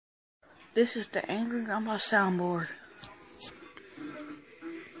This is the Angry Grandpa soundboard.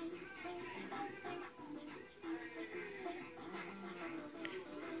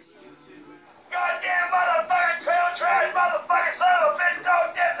 Goddamn motherfucking trailer trash, motherfucking son of a bitch,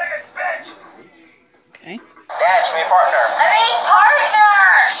 dog, dead nigga, bitch! Okay. Dad, should be a partner. I mean partner!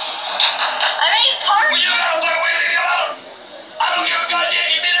 Well, you gotta play with me alone! I don't give a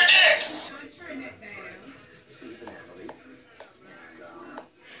goddamn, you mean her dick!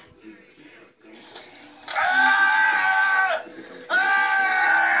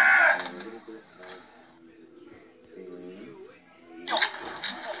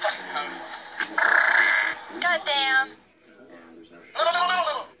 Goddamn.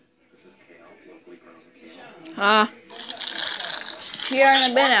 She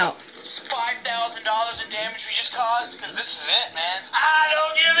already been out. $5,000 in damage we just caused? Because this is it, man. I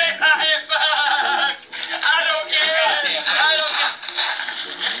don't give a fuck! I don't care! I don't care!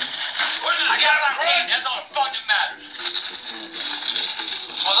 I got my head, that's all the fuck that matters.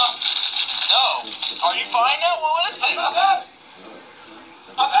 What's up? No. Are you fine now? Well, what is it? What's up?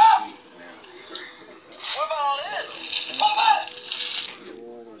 What's up? What about all this? What's up?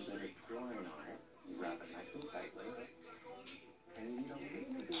 Wrap it nice and tightly. And you don't need to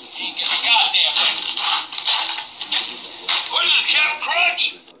do You ain't getting a goddamn thing. What is it, Captain Crunch?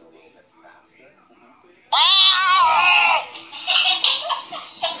 Wow!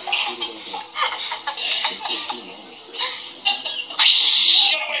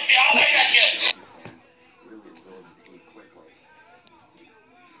 Get away from me, I'll lay that kid. really absorbs the heat quickly.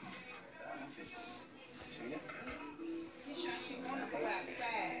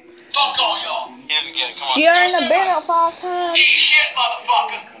 Fuck all y'all. He doesn't get it, come on. She already been out 5 times. Eat shit,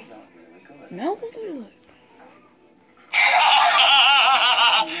 motherfucker. No, look.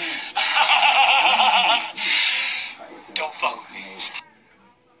 Don't fuck with me.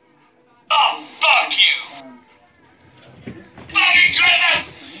 Oh, fuck you. Fucking goodness!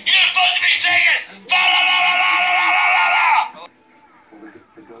 You're supposed to be singing! La la la la la la la la la!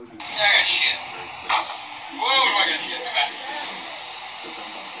 I got shit. Whoa, do I got shit?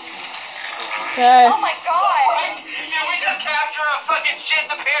 Okay. Oh my god! Did we just capture a fucking shit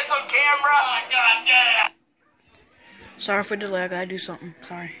in the pants on camera? Oh, goddamn! Sorry for the delay. I gotta do something.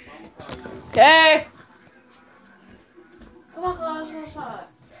 Sorry. Okay. Come on, guys. What's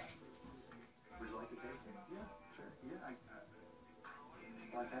up? Would you like to taste it? Yeah, sure. Yeah, like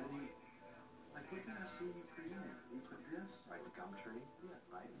how do you, like what did I see you put in there? You put this, right, the gum tree? Yeah,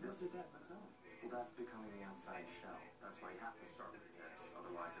 right. This is that baton. Well, that's becoming the outside shell. That's why you have to start with this.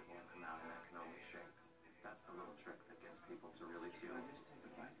 Otherwise, it won't come out in that cannoli shape. That's the little trick that gets people to really feel it. Just take a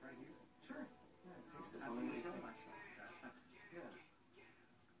bite right here. Sure. Yeah, taste this. I'm going to go. Yeah.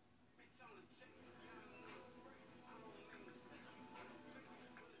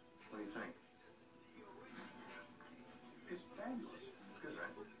 What do you think? It's fabulous. It's good,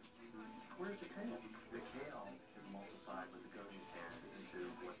 right? Where's the kale? The kale is emulsified with the goji sand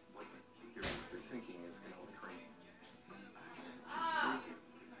into what you're thinking is canola cream.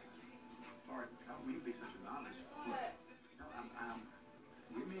 Sorry, I don't mean to be such a novice. No,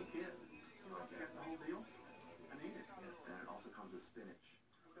 give me a kid. You got the whole deal? I need it. And it also comes with spinach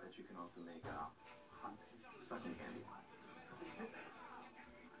that you can also make hot sucking candy.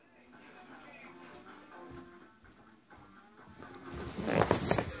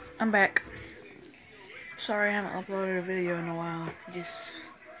 I'm back. Sorry I haven't uploaded a video in a while. Just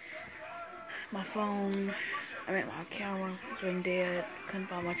my phone, my camera has been dead. Couldn't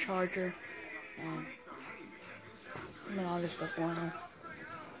find my charger. And all this stuff going on.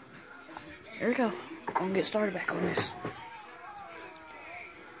 Here we go. I'm gonna get started back on this.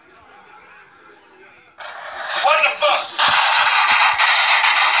 What the fuck?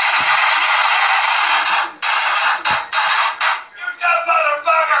 You dumb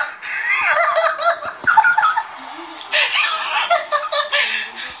motherfucker!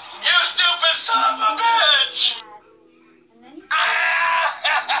 You stupid son of a bitch!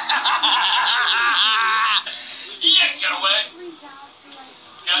 Yeah, get away!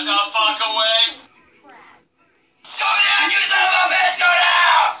 Get the fuck away! Go down, you son of a bitch! Go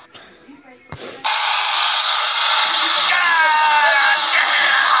down!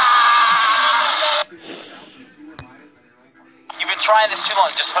 You've been trying this too long.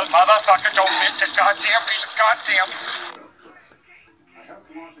 Just motherfucker, don't hit the goddamn piece of goddamn.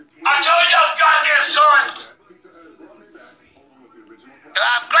 I told you those goddamn son.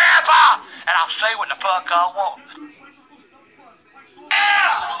 I'm Grandpa, and I'll say what the fuck I want.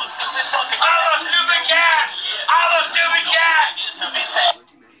 Yeah! I'm a stupid cat. I'm a stupid cat. Stupid cat.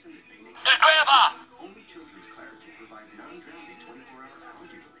 There's Grandpa.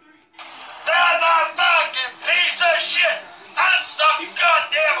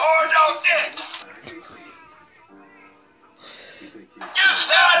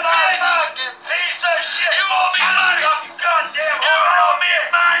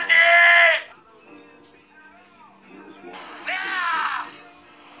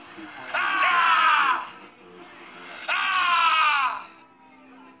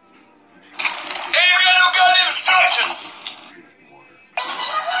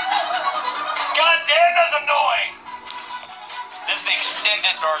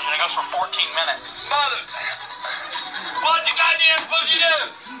 videos for 14 minutes. Mother, what the goddamn pussy do?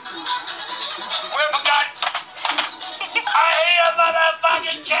 Where my god? I hate a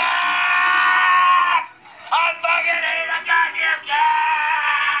motherfucking cat! I fucking hate a goddamn cat!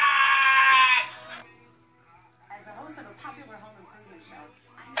 As the host of a popular home improvement show,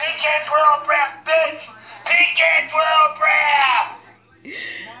 Pink and twirl breath, bitch! Pink and twirl breath!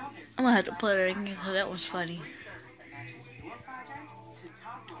 I'm gonna have to put it in because that was funny.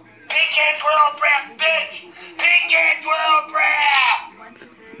 Pink and twirl breath, bitch! Pink and twirl breath!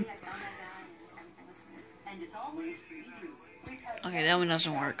 Okay, that one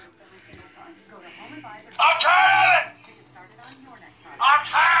doesn't work. I'm tired of it! I'm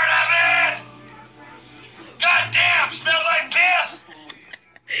tired of it! Goddamn, smells like piss!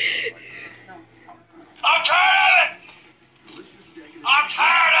 I'm tired of it! I'm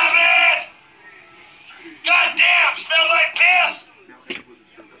tired of it! Goddamn, smells like piss!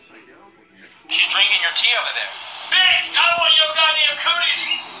 She's drinking your tea over there. Bitch, I don't want your goddamn cooties!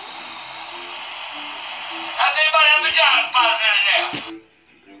 Has anybody ever done it 5 minutes now?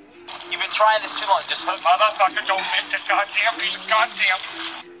 You've been trying this too long. Just motherfucker, don't hit this goddamn piece of goddamn.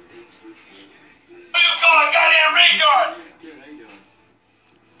 Who you calling goddamn retard?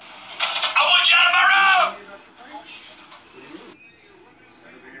 I want you out of my room!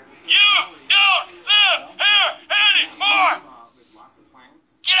 You don't live here anymore!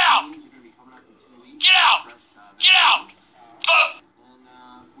 Get out! Get out! Get out! Fuck!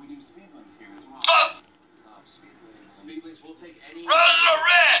 Fuck! Roses are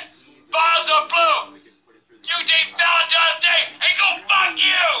red! Bottles are blue! You take Valentine's Day and go fuck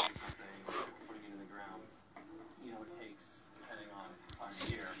you! You know, it takes, depending on time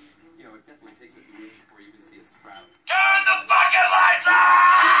of year, you know, it definitely takes a few weeks before you can see a sprout. Turn the fucking lights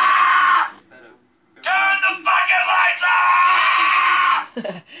on! Instead of Turn the fucking lights on!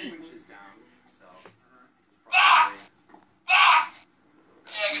 2 inches down, so Fuck! Fuck!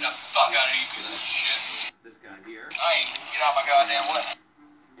 Yeah, get the fuck out of here, you piece of shit. this guy here, I ain't get out my goddamn way.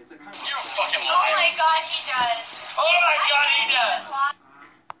 it's a kind of You fucking oh liar. my god, he does. Oh my god, he does!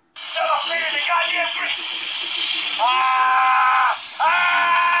 Never finish the goddamn tree!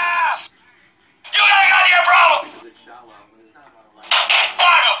 You got a goddamn problem! because it's shallow and it's not a lot of light.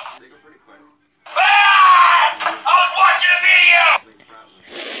 Fuck 'em! They go pretty quick. I was watching a video! They sprout.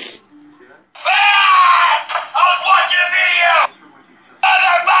 See that? I was watching a video!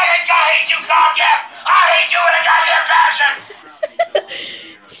 Motherfucking I hate you, cockhead! I hate you with a goddamn passion!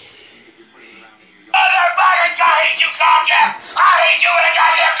 Motherfucking I hate you, cockhead! I hate you with a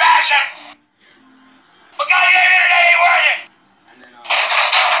goddamn passion! But goddamn internet ain't working!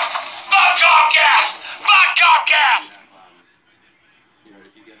 Fuck Comcast! Fuck Comcast! You know,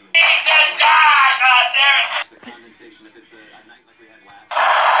 if you get them, Need to die, goddamn! the condensation, if it's a night like we had last,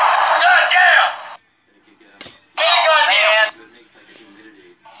 Goddamn! then if you get them, Hey, goddamn! it makes like a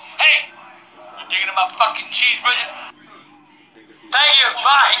humidity. Hey! You digging in my fucking cheeseburger? Take a few Thank you,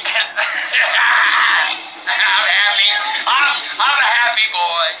 bye! I'm happy. I'm a happy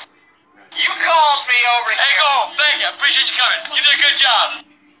boy. You called me over. Hey, go. Thank you. I appreciate you coming. You did a good job.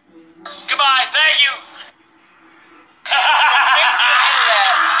 Goodbye. Thank you.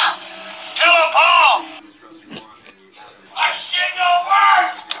 Tell him, Paul. My shit don't work.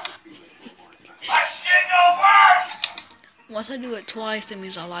 My shit don't work. Once I do it twice, that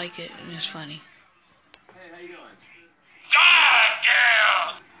means I like it and it's funny. Hey, how you doing? God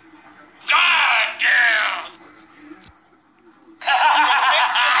damn. God damn.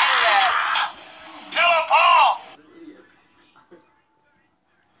 Tell him, Paul.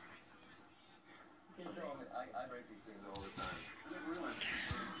 You can tell him I write these things all the time.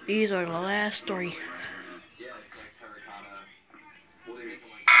 These are the last 3. Yeah, it's like terracotta. Well, they make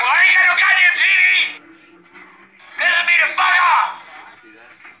them like. Well, I ain't got no goddamn TV. Pissing me the fuck off. You see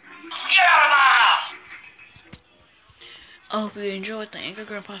that? Get out of my house. I hope you enjoyed the Anchor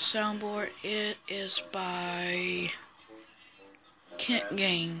Grandpa soundboard. It is by Kent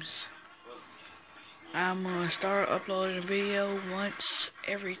Games. I'm going to start uploading a video once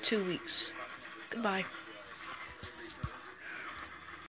every 2 weeks. Goodbye.